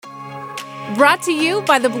Brought to you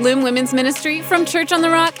by the Bloom Women's Ministry from Church on the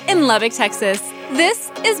Rock in Lubbock, Texas.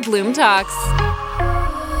 This is Bloom Talks.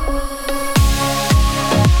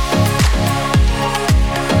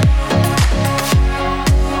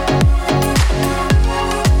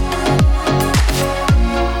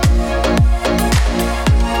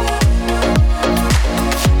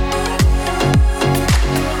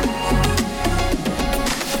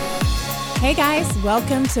 Hey guys,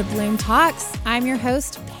 welcome to Bloom Talks. I'm your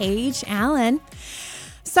host, Paige Allen.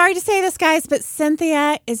 Sorry to say this, guys, but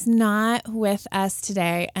Cynthia is not with us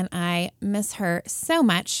today, and I miss her so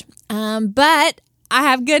much. But I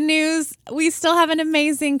have good news. We still have an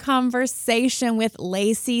amazing conversation with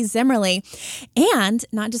Lacey Zimmerly. And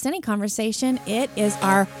not just any conversation, it is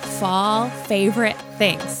our fall favorite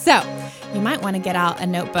things. So you might want to get out a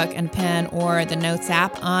notebook and pen or the Notes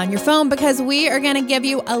app on your phone because we are going to give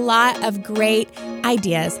you a lot of great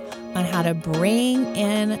ideas on how to bring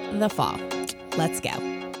in the fall. Let's go.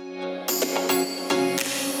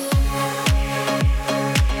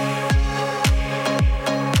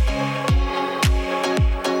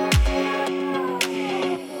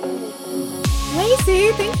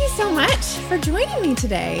 Lacey, thank you so much for joining me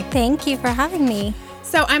today. Thank you for having me.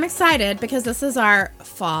 So I'm excited because this is our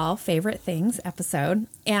fall favorite things episode.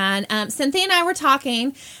 And Cynthia and I were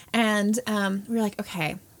talking and we were like,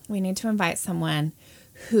 okay, we need to invite someone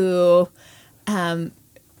who, that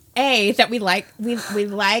we like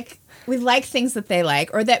things that they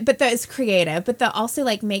like, or that is creative, but that also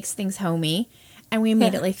like makes things homey. And we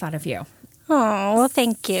immediately thought of you. Oh, well,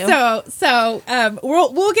 thank you. So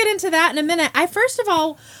we'll get into that in a minute. I first of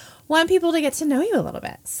all want people to get to know you a little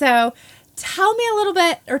bit. So tell me a little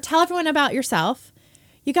bit, or tell everyone about yourself.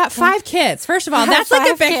 You got 5 kids. First of all, that's like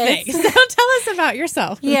a big thing. So tell us about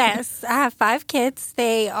yourself. Yes, I have 5 kids.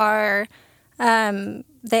 They are the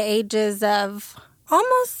ages of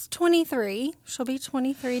almost 23. She'll be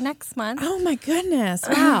 23 next month. Oh my goodness!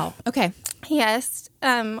 Wow. Okay. Yes,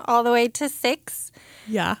 all the way to 6.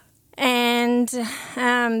 Yeah. And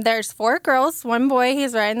there's 4 girls, 1 boy.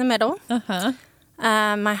 He's right in the middle.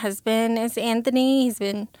 My husband is Anthony.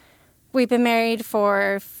 We've been married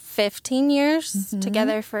for 15 years,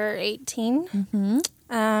 together for 18.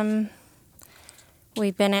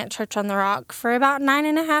 We've been at Church on the Rock for about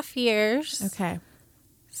 9.5 years. Okay.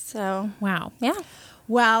 So, wow. Yeah.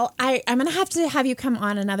 Well, I'm going to have you come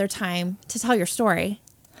on another time to tell your story.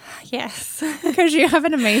 Yes. Because you have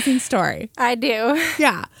an amazing story. I do.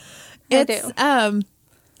 Yeah. I do.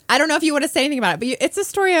 I don't know if you want to say anything about it, but it's a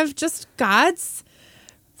story of just God's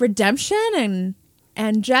redemption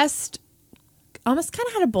and just almost kind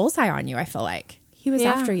of had a bullseye on you, I feel like. He was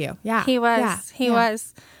after you. Yeah. He was. Yeah. He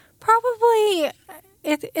was. Probably,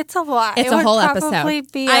 it's a lot. It's a whole episode. It would probably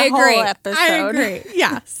be a whole episode. I agree.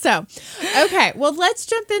 Yeah. So, okay. Well, let's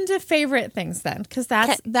jump into favorite things then, because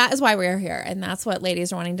that is why we're here, and that's what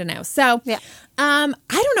ladies are wanting to know. So, I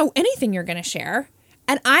don't know anything you're going to share,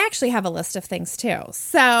 and I actually have a list of things too.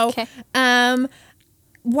 So, I'm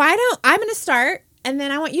going to start, and then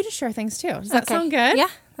I want you to share things too. Does that sound good? Yeah,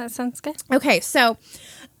 that sounds good. Okay, so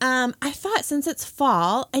I thought since it's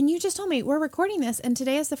fall, and you just told me we're recording this, and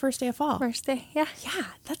today is the first day of fall. First day, yeah. Yeah,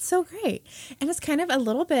 that's so great. And it's kind of a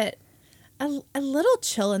little bit, a little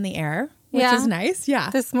chill in the air, which is nice. Yeah.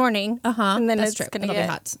 This morning. And then it's going to get be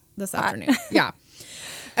hot this afternoon. Yeah.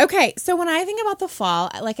 Okay, so when I think about the fall,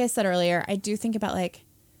 like I said earlier, I do think about like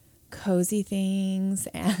cozy things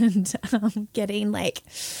and getting like,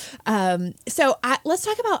 let's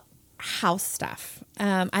talk about house stuff.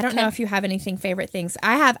 I don't know if you have anything favorite things.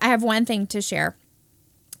 I have one thing to share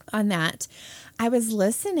on that. I was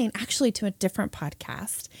listening actually to a different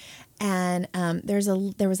podcast, and there was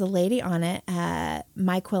a lady on it,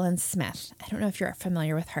 Mike Quillen Smith. I don't know if you're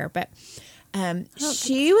familiar with her, but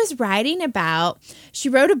she was she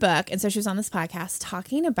wrote a book, and so she was on this podcast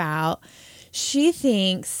talking about, she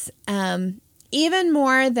thinks even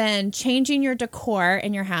more than changing your decor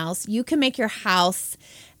in your house, you can make your house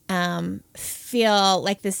feel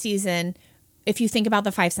like the season if you think about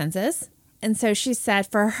the 5 senses. And so she said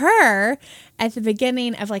for her, at the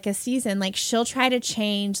beginning of like a season, like she'll try to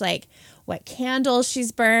change like what candles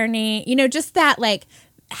she's burning, just that like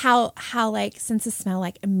how like sense of smell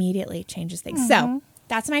like immediately changes things. So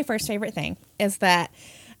that's my first favorite thing is that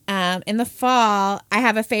in the fall, I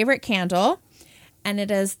have a favorite candle, and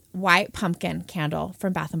it is white pumpkin candle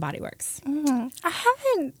from Bath and Body Works. I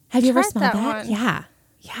haven't. Have you ever tried smelled that? one. Yeah.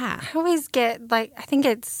 I always get I think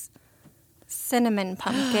it's cinnamon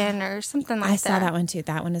pumpkin or something like that. I saw that one too.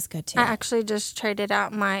 That one is good too. I actually just traded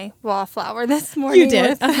out my wallflower this morning. You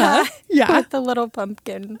did? With, Yeah. with the little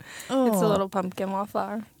pumpkin. Oh. It's a little pumpkin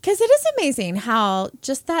wallflower. Because it is amazing how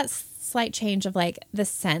just that slight change of like the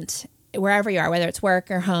scent, wherever you are, whether it's work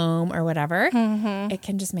or home or whatever, it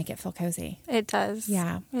can just make it feel cozy. It does.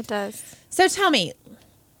 Yeah. It does. So tell me,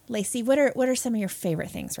 Lacey, what are some of your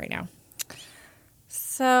favorite things right now?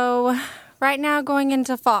 So right now going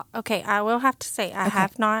into fall, okay, I will have to say I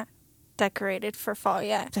have not decorated for fall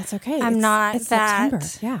yet. That's okay. I'm not it's that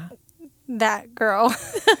September. that girl.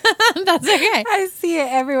 That's okay. I see it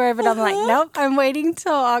everywhere, but I'm like, nope, I'm waiting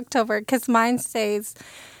till October because mine stays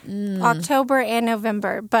October and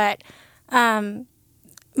November. But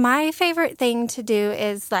my favorite thing to do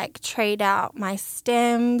is like trade out my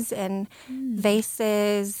stems and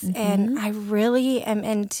vases, and I really am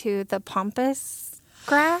into the pampas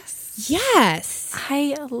grass. Yes.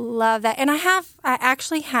 I love that, and I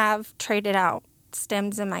actually have traded out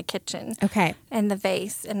stems in my kitchen. Okay. In the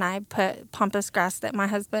vase, and I put pampas grass that my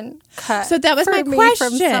husband cut. So that was for my me question.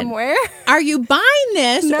 From somewhere. Are you buying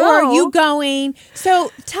this No. or are you going? So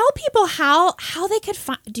tell people how they could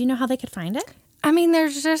find. Do you know how they could find it? I mean,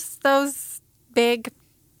 there's just those big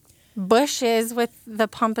bushes with the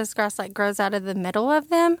pampas grass like grows out of the middle of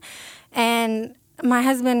them, and my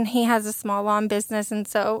husband, he has a small lawn business, and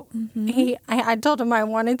so I told him I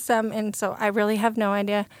wanted some, and so I really have no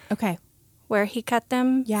idea Okay. where he cut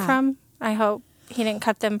them Yeah. from. I hope he didn't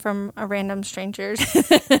cut them from a random stranger's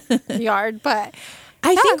yard, but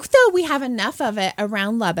I think though we have enough of it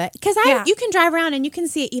around Lubbock because Yeah. you can drive around and you can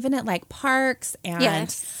see it even at like parks and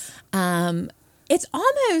Yes. It's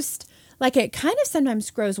almost like it kind of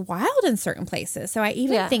sometimes grows wild in certain places. So I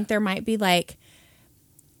even Yeah. think there might be like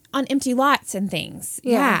on empty lots and things.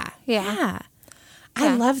 Yeah. Yeah. I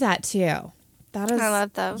Yeah. love that too. That is I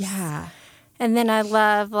love those. Yeah. And then I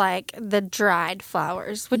love like the dried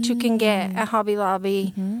flowers, which you can get at Hobby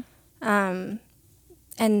Lobby. And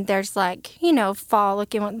there's like, fall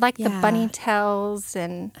looking one, like the Yeah. bunny tails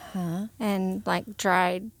and like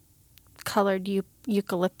dried colored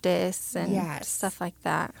eucalyptus and Yes. stuff like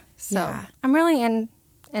that. So Yeah. I'm really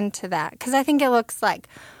into that because I think it looks like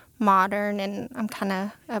modern, and I'm kind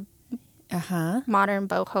of a modern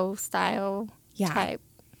boho style Yeah. type.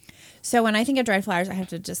 So when I think of dried flowers, I have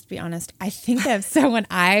to just be honest. I think of when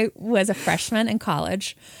I was a freshman in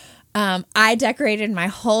college, I decorated my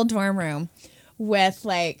whole dorm room with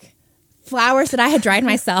like flowers that I had dried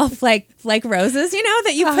myself, like roses,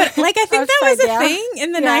 that you put. Like I think that was a thing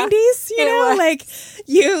in the 90s. It was. Like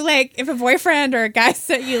you if a boyfriend or a guy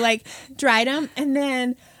said you like dried them, and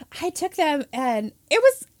then I took them, and it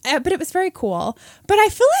was. But it was very cool. But I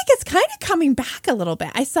feel like it's kind of coming back a little bit.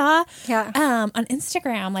 I saw on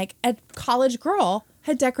Instagram, like a college girl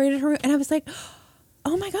had decorated her room, and I was like,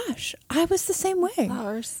 oh my gosh, I was the same way.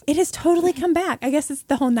 Flowers. It has totally come back. I guess it's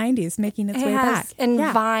the whole 90s making its way back. And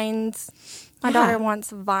vines. My daughter wants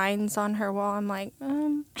vines on her wall. I'm like,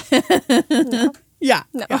 no. Yeah.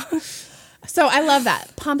 No. Yeah. So I love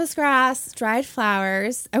that. Pampas grass, dried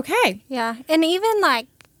flowers. Okay. Yeah. And even like,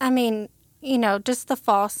 just the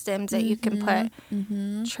fall stems that you can put,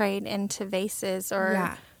 trade into vases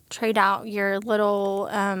or trade out your little,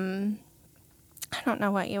 I don't know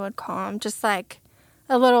what you would call them, just like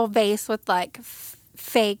a little vase with like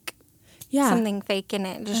fake, something fake in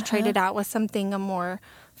it. Just trade it out with something a more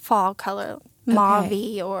fall color,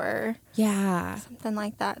 mauve-y or something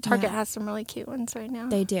like that. Target has some really cute ones right now.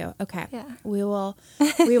 They do. Okay. Yeah. We will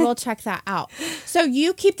check that out. So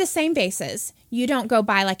you keep the same vases. You don't go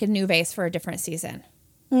buy like a new vase for a different season.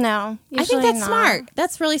 No, I think that's not. smart.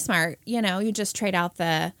 That's really smart. You just trade out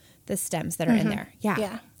the stems that are in there. Yeah.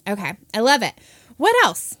 Yeah. Okay. I love it. What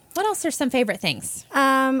else? What else are some favorite things?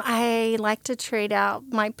 I like to trade out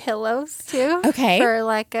my pillows too. Okay. For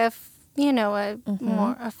like a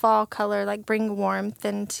more a fall color, like bring warmth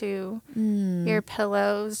into your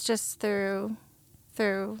pillows just through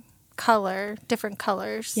color, different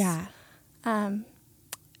colors. Yeah.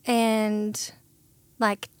 And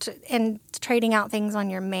like and trading out things on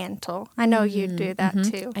your mantle. I know you do that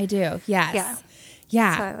too. I do. Yes. Yeah.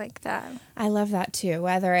 Yeah. So I like that. I love that too.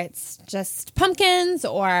 Whether it's just pumpkins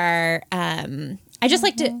or I just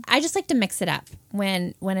like to mix it up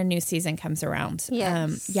when a new season comes around.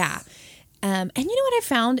 Yes. And you know what I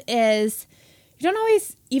found is you don't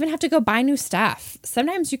always even have to go buy new stuff.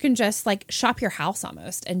 Sometimes you can just like shop your house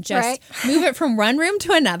almost and just move it from one room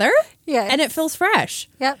to another. Yes. And it feels fresh.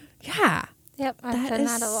 Yep. Yeah. Yep. I've done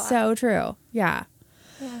that a lot. So true. Yeah.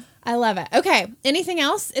 I love it. Okay. Anything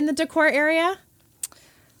else in the decor area?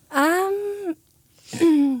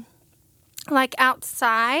 like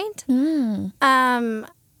outside.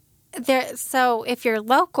 So if you're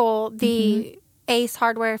local, the Ace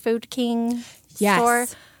Hardware Food King store,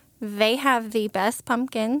 they have the best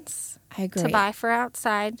pumpkins. I agree. To buy for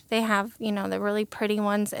outside. They have, the really pretty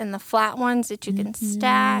ones and the flat ones that you can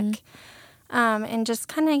stack, and just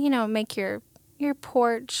kind of, make your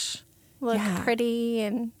porch look pretty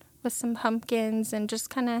and with some pumpkins and just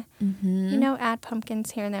kind of, add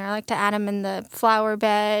pumpkins here and there. I like to add them in the flower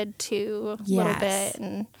bed too a little bit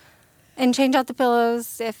and change out the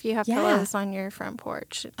pillows if you have pillows on your front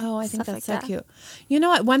porch. Oh, I think that's so cute. You know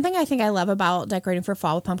what? One thing I think I love about decorating for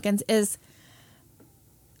fall with pumpkins is,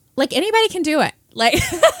 like, anybody can do it. Like, like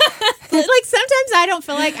sometimes I don't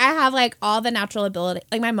feel like I have like all the natural ability.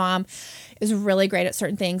 Like my mom is really great at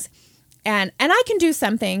certain things, and I can do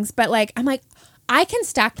some things, but like I'm like I can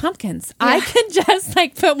stack pumpkins. Yeah. I can just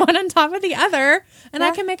like put one on top of the other, and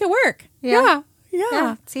I can make it work. Yeah,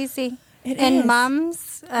 it's easy. And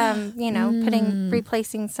mums,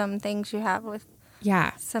 replacing some things you have with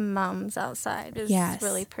some mums outside is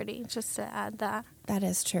really pretty. Just to add that. That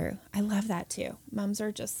is true. I love that too. Mums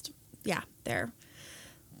are just,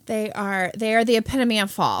 they are the epitome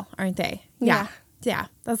of fall, aren't they? Yeah,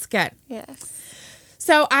 that's good. Yes.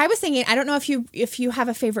 So I was thinking, I don't know if you have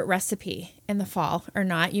a favorite recipe in the fall or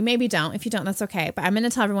not. You maybe don't. If you don't, that's okay. But I'm going to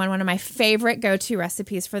tell everyone one of my favorite go-to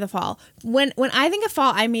recipes for the fall. When I think of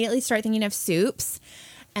fall, I immediately start thinking of soups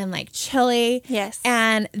and like chili. Yes.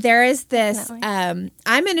 And there is this, I'm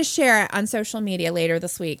going to share it on social media later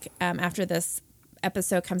this week after this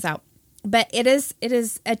episode comes out. But it is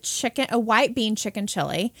a white bean chicken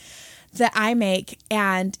chili that I make,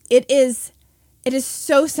 and it is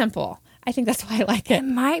so simple. I think that's why I like it. It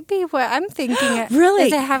might be what I'm thinking.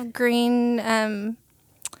 Really? Does it have green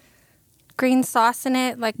sauce in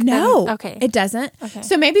it? No. Okay. It doesn't. Okay.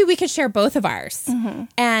 So maybe we could share both of ours. Mm-hmm.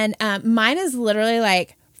 And mine is literally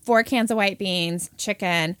like 4 cans of white beans,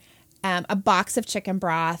 chicken, a box of chicken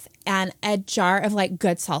broth, and a jar of like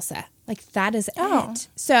good salsa. Like that is it.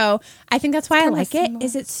 So I think that's why I like it.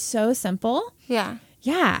 Is it so simple? Yeah.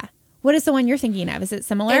 Yeah. What is the one you're thinking of? Is it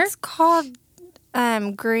similar? It's called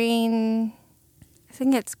green. I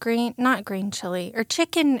think it's green, not green chili, or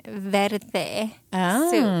chicken verde soup.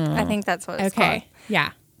 I think that's what it's called.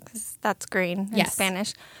 Yeah. Because that's green in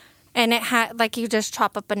Spanish. And it had, like, you just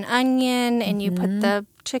chop up an onion and you put the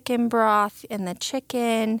chicken broth in the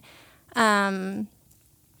chicken.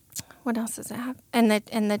 What else does it have? And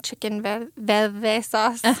the chicken verde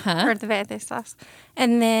sauce, or the verde sauce.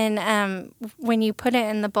 And then when you put it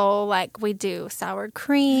in the bowl, like we do sour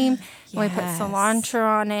cream, we put cilantro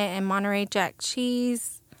on it and Monterey Jack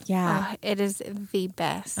cheese. Yeah. It is the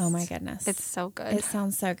best. Oh, my goodness. It's so good. It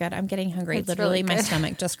sounds so good. I'm getting hungry. It's Literally, really my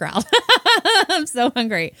stomach just growled. I'm so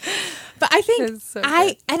hungry. But I think,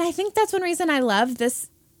 I think that's one reason I love this.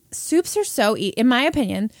 Soups are so in my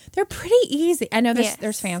opinion, they're pretty easy. I know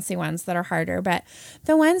there's fancy ones that are harder, but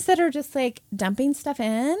the ones that are just like dumping stuff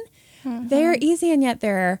in, they're easy, and yet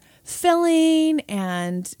they're filling,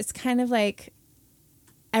 and it's kind of like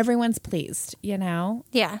everyone's pleased, you know?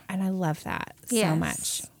 Yeah. And I love that so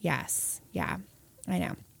much. Yes. Yeah. I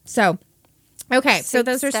know. So, okay. Soups, so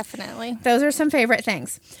those are some favorite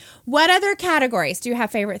things. What other categories do you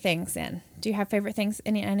have favorite things in? Do you have favorite things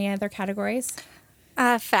in any other categories?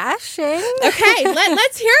 Fashion. Okay,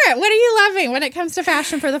 let's hear it. What are you loving when it comes to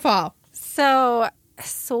fashion for the fall? So,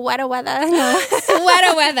 sweater weather.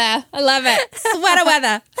 Sweater weather. I love it. Sweater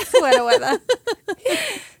weather. Sweater weather.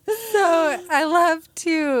 So, I love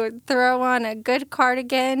to throw on a good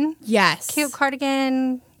cardigan. Yes. Cute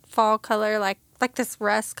cardigan, fall color, like this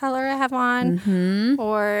rust color I have on.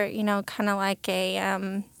 Or, kind of like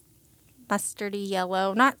a mustardy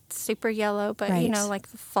yellow, not super yellow, but like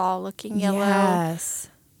the fall looking yellow. Yes.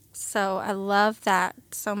 So I love that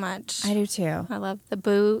so much. I do too. I love the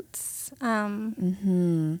boots. I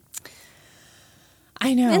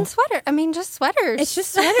know. And just sweaters. It's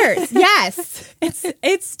just sweaters. Yes.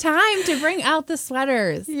 It's time to bring out the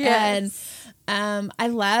sweaters. Yes. And I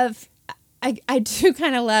do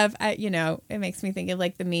kind of love, it makes me think of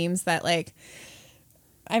like the memes that like,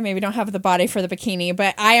 I maybe don't have the body for the bikini,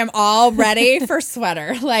 but I am all ready for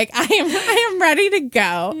sweater. Like I am ready to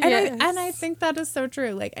go. Yes. And I think that is so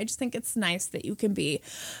true. Like I just think it's nice that you can be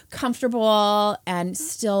comfortable and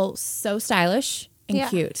still so stylish and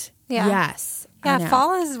cute. Yeah. Yes. Yeah.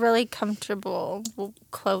 Fall is really comfortable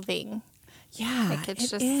clothing. Yeah. Like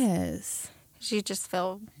it is. You just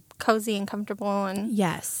feel cozy and comfortable and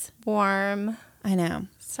warm. I know.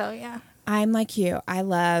 So yeah. I'm like you. I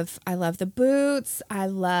love the boots. I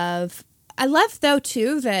love though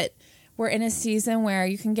too that we're in a season where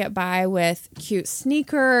you can get by with cute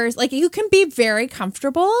sneakers. Like, you can be very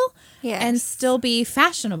comfortable and still be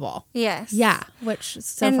fashionable. Yes. Yeah, which is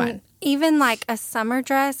so fun. Even like a summer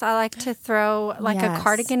dress, I like to throw like a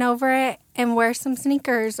cardigan over it and wear some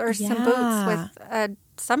sneakers or some boots with a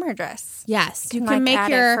summer dress. Yes, you And, can like, make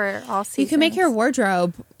add it for all you can make your seasons.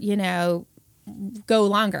 wardrobe, go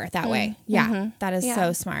longer that way. Yeah, that is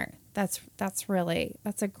so smart. That's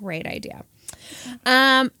a great idea.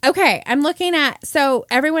 Okay, I'm looking at, so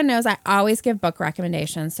everyone knows I always give book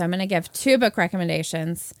recommendations. So I'm going to give 2 book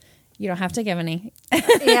recommendations. You don't have to give any.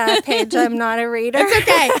 Yeah, Paige, I'm not a reader. It's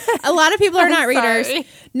okay. A lot of people are not sorry. readers.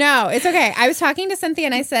 No, it's okay. I was talking to Cynthia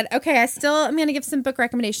and I said, okay, I'm going to give some book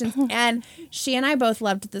recommendations. And she and I both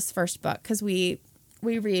loved this first book because we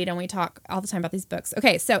read and we talk all the time about these books.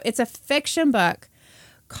 Okay, so it's a fiction book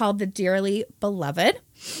called The Dearly Beloved.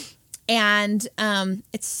 And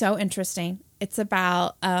it's so interesting. It's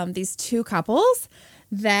about these 2 couples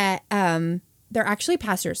that they're actually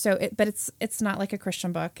pastors. But it's not like a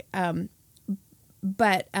Christian book.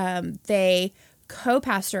 But they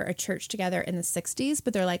co-pastor a church together in the 60s,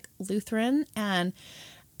 but they're like Lutheran, and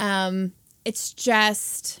it's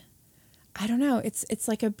just, I don't know, it's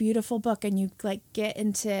like a beautiful book, and you like get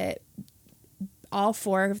into all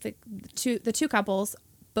 4 of the two couples,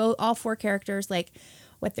 all 4 characters, like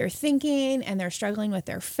what they're thinking, and they're struggling with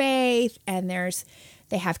their faith, and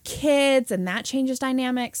they have kids, and that changes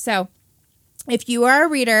dynamics. So if you are a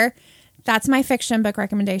reader, that's my fiction book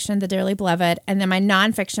recommendation, The Dearly Beloved. And then my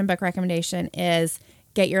nonfiction book recommendation is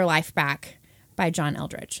Get Your Life Back by John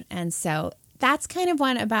Eldredge. And so that's kind of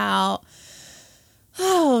one about,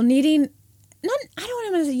 needing, I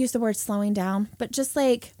don't want to use the word slowing down, but just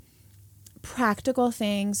like practical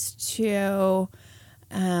things to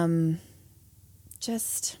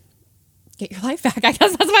just get your life back. I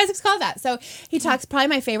guess that's why it's called that. So he talks, probably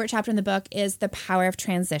my favorite chapter in the book is The Power of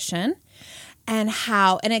Transition. And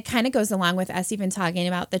it kind of goes along with us even talking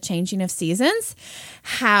about the changing of seasons,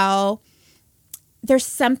 how there's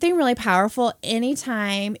something really powerful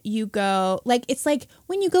anytime you go, like, it's like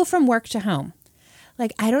when you go from work to home.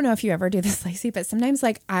 Like, I don't know if you ever do this, Lacey, but sometimes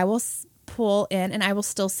like I will pull in and I will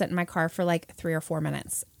still sit in my car for like 3 or 4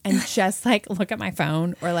 minutes and just like look at my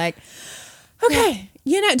phone or like, okay,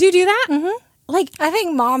 do you do that? Mm-hmm. Like, I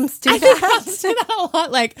think moms do I that. think moms do that a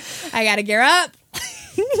lot. Like, I got to gear up.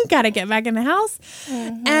 Got to get back in the house.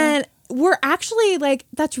 Mm-hmm. And we're actually like,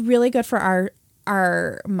 that's really good for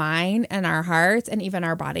our mind and our hearts and even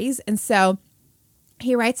our bodies. And so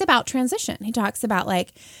he writes about transition. He talks about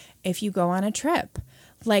like, if you go on a trip,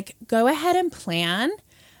 like go ahead and plan,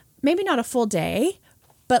 maybe not a full day,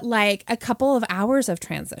 but like a couple of hours of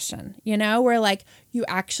transition, where like you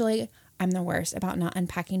actually, I'm the worst about not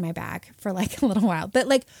unpacking my bag for like a little while, but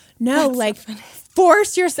like, no, that's like so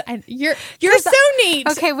force yourself. You're so neat.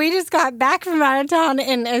 Okay. We just got back from out of town.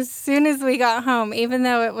 And as soon as we got home, even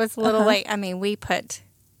though it was a little late, I mean, we put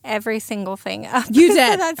every single thing up. You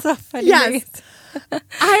did. That's so funny. Yes.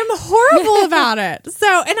 I'm horrible about it. So,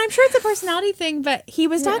 and I'm sure it's a personality thing, but he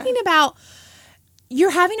was talking about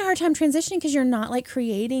you're having a hard time transitioning because you're not like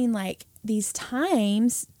creating like these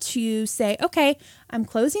times to say, okay, I'm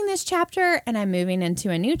closing this chapter and I'm moving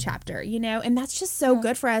into a new chapter, and that's just so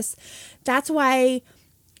good for us. That's why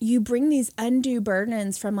you bring these undue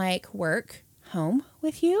burdens from like work home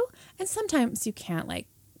with you. And sometimes you can't like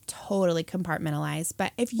totally compartmentalize,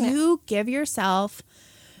 but if you give yourself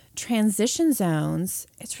transition zones,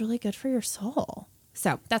 it's really good for your soul.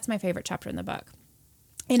 So that's my favorite chapter in the book.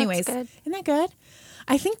 Anyways, isn't that good?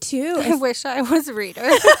 I think too. I wish I was a reader.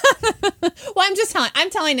 Well, I'm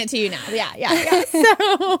telling it to you now. Yeah.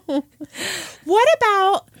 So what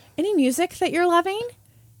about any music that you're loving?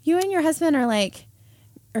 You and your husband are like,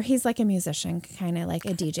 or he's like a musician, kind of like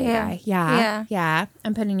a DJ guy. Yeah.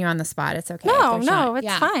 I'm putting you on the spot. It's okay. No,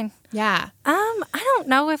 it's fine. Yeah. I don't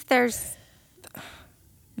know if there's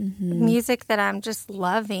music that I'm just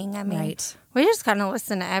loving. I mean, we just kind of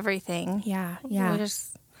listen to everything. Yeah.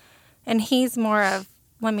 And he's more of,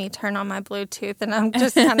 let me turn on my Bluetooth, and I'm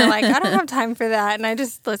just kind of like, I don't have time for that, and I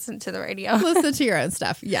just listen to the radio. Listen to your own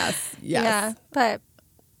stuff. Yes. Yeah, but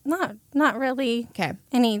not really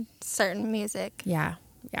any certain music. Yeah.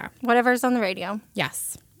 Whatever's on the radio.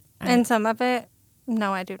 Yes. And some of it,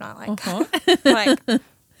 no, I do not like. Like,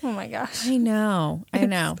 oh my gosh. I know.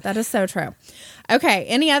 That is so true. Okay.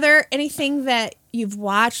 Anything that you've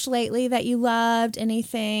watched lately that you loved? Any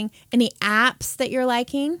apps that you're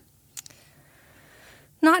liking?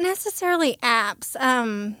 Not necessarily apps.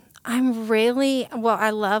 I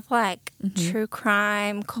love like true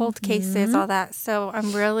crime, cold cases, all that. So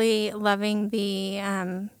I'm really loving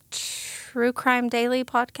the True Crime Daily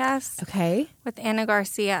podcast. Okay. With Anna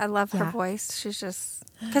Garcia. I love her voice. She's just,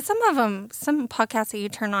 because some podcasts that you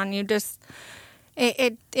turn on, you just,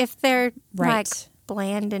 if they're like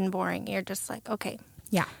bland and boring, you're just like, okay.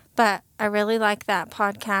 Yeah. But I really like that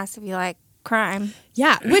podcast if you like crime.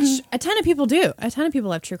 Yeah, which a ton of people do. A ton of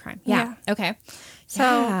people love true crime. Yeah. Okay. So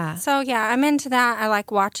I'm into that. I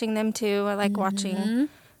like watching them too. I like watching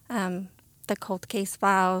the Cold Case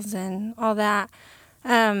Files and all that.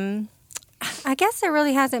 I guess there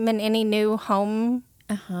really hasn't been any new home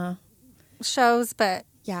shows, but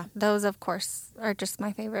those, of course, are just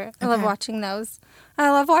my favorite. I love watching those. I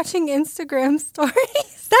love watching Instagram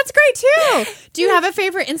stories. That's great, too. Do you have a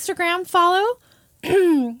favorite Instagram follow?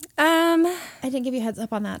 I didn't give you a heads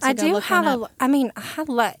up on that. So I do have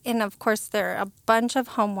and of course there are a bunch of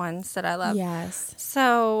home ones that I love. Yes.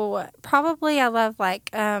 So probably I love like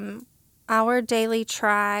Our Daily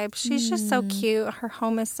Tribe. She's just so cute. Her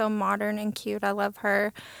home is so modern and cute. I love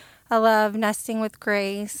her. I love Nesting with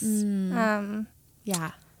Grace.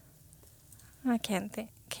 Yeah. I can't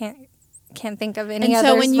think of any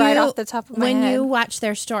others right off the top of my head. When you watch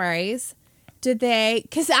their stories, did they,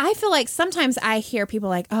 because I feel like sometimes I hear people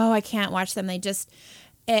like, oh, I can't watch them. They just,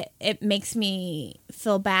 it makes me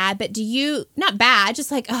feel bad. But do you, not bad,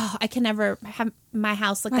 just like, oh, I can never have my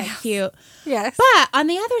house look that cute. Yes. But on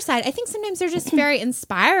the other side, I think sometimes they're just very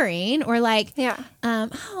inspiring or like,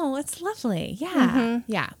 oh, it's lovely. Yeah.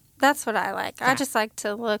 Yeah. That's what I like. Yeah. I just like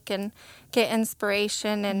to look and get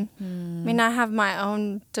inspiration. And I mean, I have my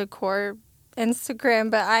own decor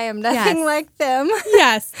Instagram, but I am nothing like them.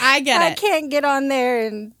 Yes, I get it. I can't get on there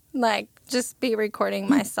and like just be recording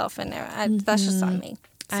myself in there. That's just on me.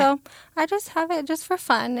 So I just have it just for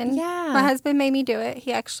fun. And my husband made me do it.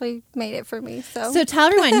 He actually made it for me. So tell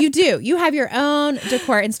everyone, you have your own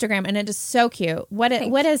decor Instagram, and it is so cute. What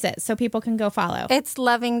is it so people can go follow? It's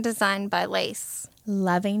Loving Design by Lace.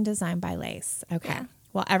 Loving Design by Lace. Okay. Yeah.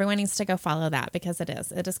 Well, everyone needs to go follow that because it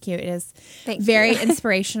is cute. It is very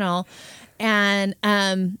inspirational. And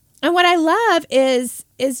what I love is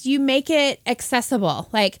you make it accessible.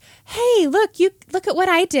 Like, hey, look at what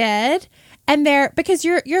I did. And because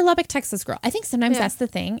you're a Lubbock, Texas girl. I think sometimes that's the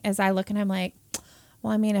thing, as I look and I'm like,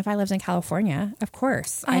 well, I mean, if I lived in California, of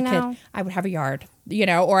course I would have a yard,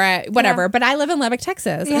 or whatever. Yeah. But I live in Lubbock,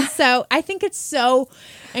 Texas. Yeah. And so I think it's so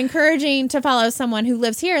encouraging to follow someone who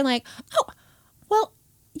lives here and like, oh, well,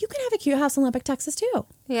 you can have a cute house in Lubbock, Texas too.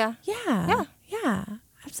 Yeah. Yeah. Yeah.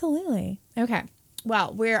 Absolutely. Okay.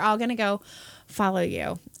 Well, we're all going to go follow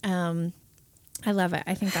you. I love it.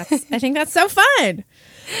 I think that's so fun.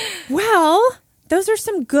 Well, those are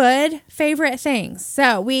some good favorite things.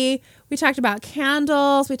 So we talked about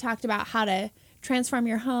candles. We talked about how to transform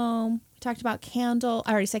your home. We talked about I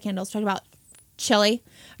already said candles. We talked about chili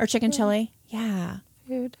or chicken chili. Yeah.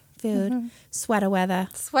 Food. Mm-hmm. Sweater weather.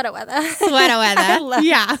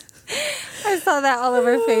 Yeah. I saw that all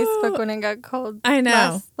over Facebook when it got cold. I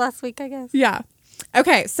know. Last week, I guess. Yeah.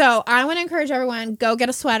 Okay. So I want to encourage everyone, go get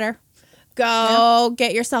a sweater. Go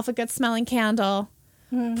get yourself a good smelling candle.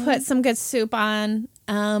 Mm-hmm. Put some good soup on,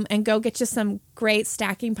 and go get you some great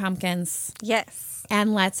stacking pumpkins. Yes.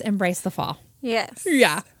 And let's embrace the fall. Yes.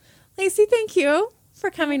 Yeah. Lacey, thank you for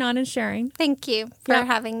coming on and sharing. Thank you for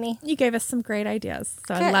having me. You gave us some great ideas,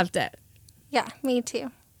 so good. I loved it. Yeah, me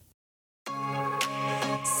too.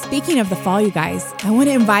 Speaking of the fall, you guys, I want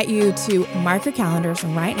to invite you to mark your calendars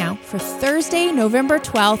right now for Thursday, November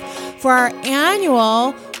 12th for our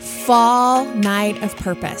annual Fall Night of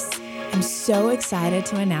Purpose. I'm so excited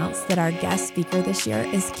to announce that our guest speaker this year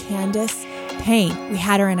is Candace Payne. We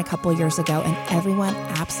had her in a couple years ago, and everyone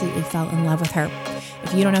absolutely fell in love with her.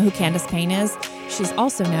 If you don't know who Candace Payne is, she's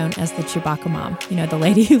also known as the Chewbacca Mom, the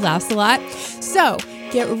lady who laughs a lot. So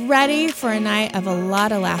get ready for a night of a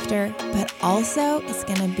lot of laughter, but also it's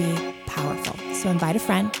going to be powerful. So invite a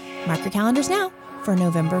friend. Mark your calendars now for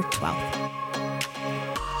November 12th.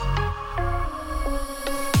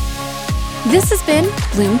 This has been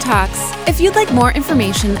Bloom Talks. If you'd like more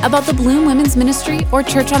information about the Bloom Women's Ministry or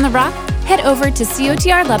Church on the Rock, head over to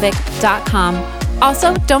cotrlubbock.com.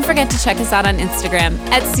 Also, don't forget to check us out on Instagram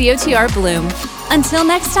at COTRBloom. Until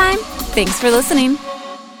next time, thanks for listening.